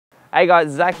Hey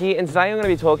guys, Zach here, and today I'm going to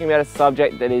be talking about a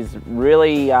subject that is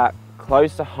really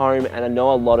close to home and I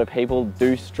know a lot of people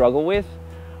do struggle with.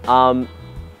 And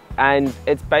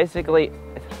it's basically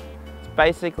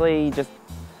just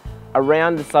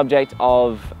around the subject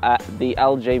of the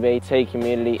LGBT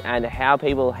community and how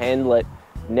people handle it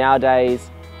nowadays,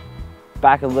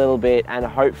 back a little bit, and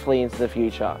hopefully into the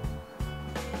future.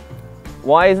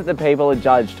 Why is it that people are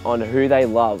judged on who they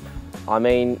love? I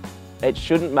mean, it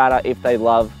shouldn't matter if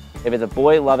it's a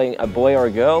boy loving a boy or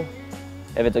a girl,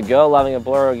 if it's a girl loving a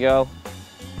boy or a girl,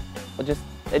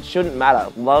 it shouldn't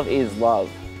matter. Love is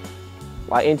love.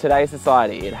 Like in today's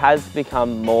society, it has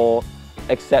become more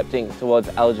accepting towards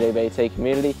the LGBT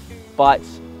community, but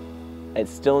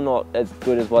it's still not as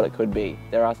good as what it could be.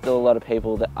 There are still a lot of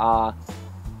people that are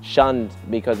shunned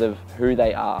because of who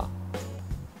they are.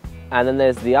 And then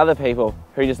there's the other people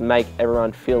who just make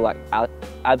everyone feel like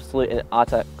absolute and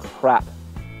utter crap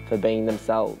for being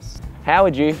themselves. How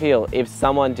would you feel if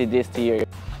someone did this to you?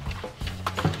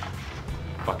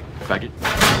 Fucking faggot.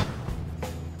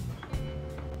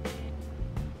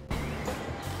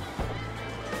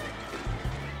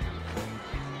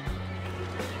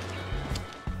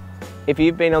 If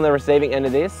you've been on the receiving end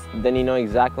of this, then you know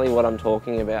exactly what I'm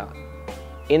talking about.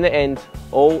 In the end,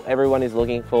 all everyone is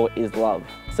looking for is love.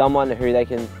 Someone who they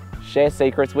can share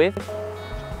secrets with.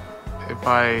 If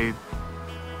I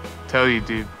tell you,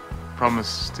 do you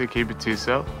promise to keep it to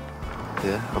yourself?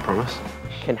 Yeah, I promise.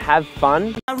 Can have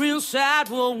fun. A real side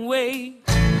won't wait.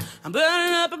 I'm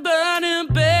burning up a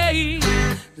burning babe.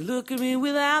 Look at me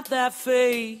without that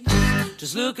face.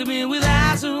 Just look at me with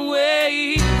eyes and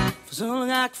wait. For so long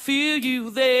I can feel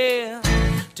you there.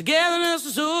 Togetherness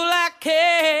is all I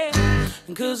care.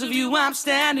 And cause of you I'm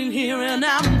standing here and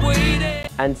I'm waiting.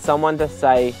 And someone to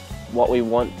say what we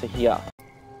want to hear.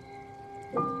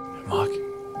 Mark?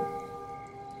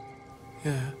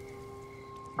 Yeah.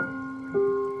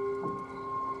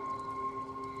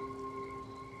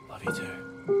 Love you too.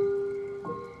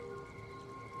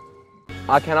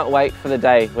 I cannot wait for the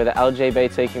day where the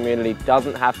LGBT community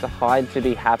doesn't have to hide to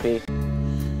be happy.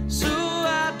 So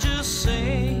I just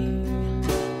sing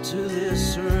to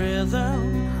this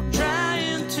rhythm. I'm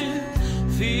trying to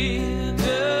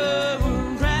figure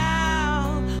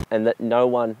out. And that no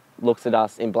one looks at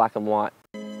us in black and white.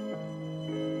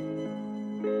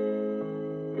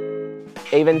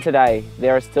 Even today,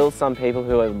 there are still some people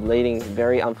who are leading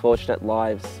very unfortunate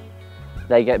lives.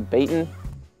 They get beaten,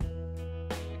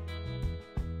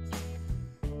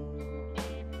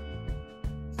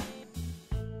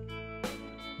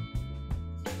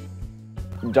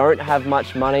 don't have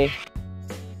much money,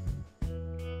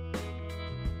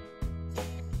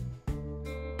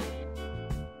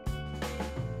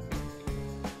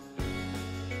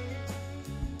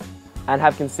 and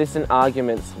have consistent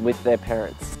arguments with their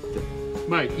parents.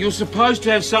 Mate, you're supposed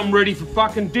to have something ready for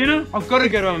fucking dinner? I've got to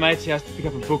go to my mate's house to pick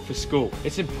up a book for school.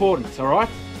 It's important, alright?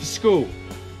 For school.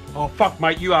 Oh fuck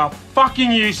mate, you are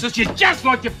fucking useless. You're just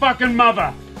like your fucking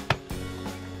mother.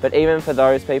 But even for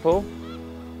those people,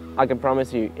 I can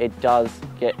promise you, it does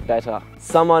get better.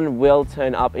 Someone will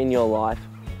turn up in your life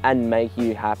and make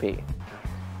you happy.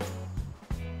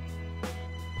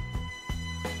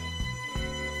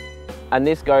 And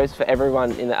this goes for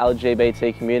everyone in the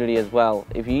LGBT community as well.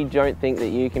 If you don't think that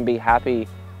you can be happy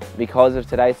because of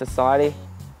today's society,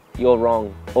 you're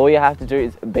wrong. All you have to do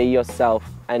is be yourself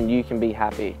and you can be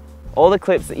happy. All the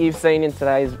clips that you've seen in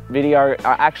today's video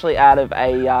are actually out of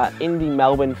a indie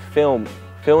Melbourne film,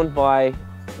 filmed by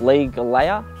Lee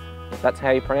Galea, if that's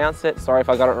how you pronounce it. Sorry if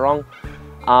I got it wrong.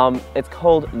 It's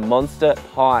called Monster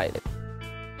Pie.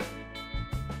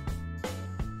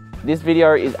 This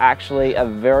video is actually a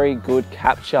very good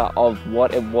capture of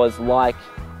what it was like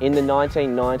in the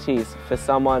 1990s for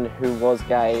someone who was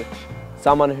gay,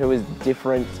 someone who was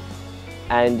different,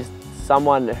 and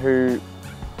someone who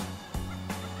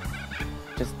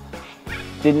just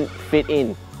didn't fit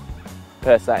in,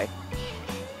 per se.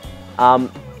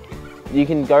 You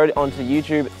can go onto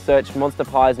YouTube, search Monster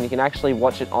Pies, and you can actually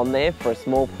watch it on there for a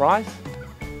small price.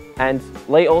 And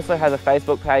Lee also has a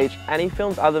Facebook page, and he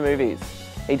films other movies.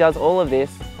 He does all of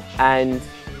this, and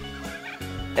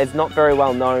it's not very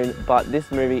well known, but this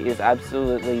movie is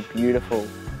absolutely beautiful.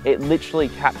 It literally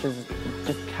captures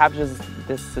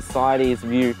this society's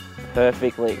view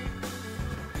perfectly.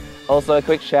 Also, a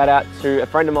quick shout out to a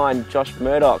friend of mine, Joshua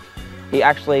Murdoch. He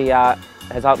actually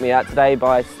has helped me out today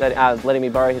by letting me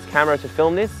borrow his camera to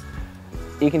film this.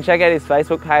 You can check out his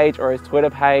Facebook page or his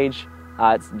Twitter page.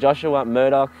 It's Joshua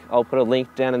Murdoch. I'll put a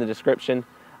link down in the description.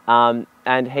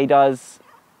 And he does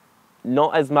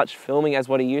not as much filming as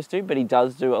what he used to, but he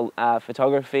does do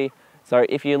photography, So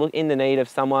if you look in the need of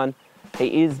someone,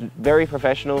 he is very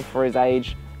professional for his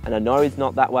age, and I know he's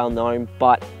not that well known,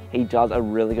 but he does a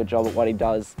really good job at what he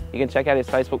does. You can check out his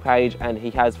Facebook page, and he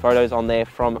has photos on there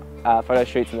from photo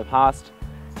shoots in the past.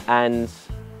 And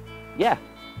yeah.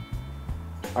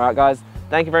 All right, guys,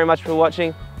 thank you very much for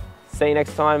watching. See you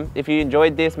next time. If you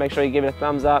enjoyed this, make sure you give it a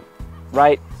thumbs up,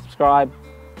 rate, subscribe,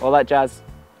 all that jazz.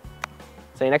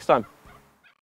 See you next time.